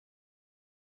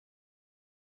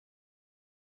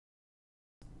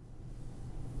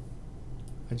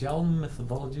Agile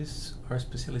methodologies are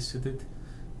especially suited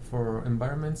for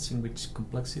environments in which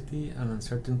complexity and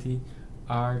uncertainty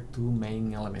are two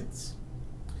main elements.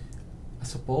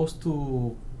 As opposed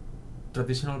to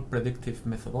traditional predictive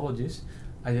methodologies,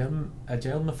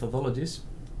 Agile methodologies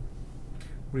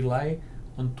rely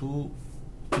on two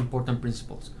important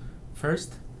principles.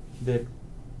 First, the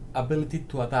ability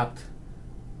to adapt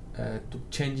to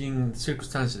changing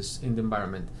circumstances in the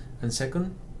environment, and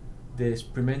second, the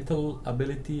experimental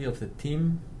ability of the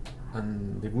team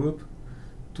and the group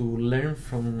to learn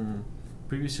from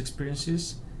previous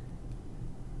experiences,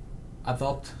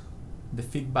 adopt the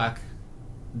feedback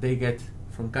they get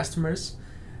from customers,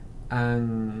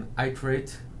 and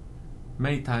iterate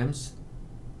many times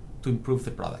to improve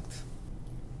the product.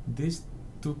 These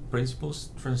two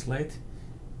principles translate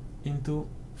into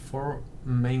four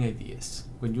main ideas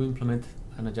when you implement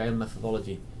an agile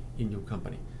methodology in your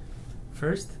company.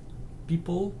 First,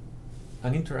 people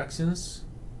and interactions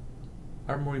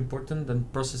are more important than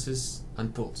processes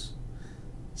and tools.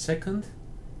 Second,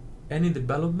 any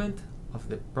development of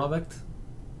the product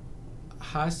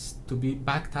has to be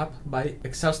backed up by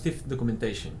exhaustive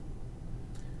documentation.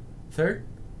 Third,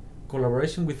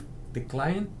 collaboration with the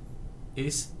client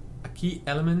is a key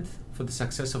element for the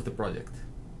success of the project.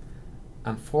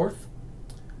 And fourth,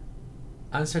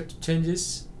 answer to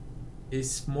changes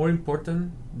is more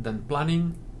important than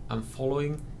planning and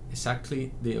following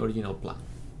exactly the original plan.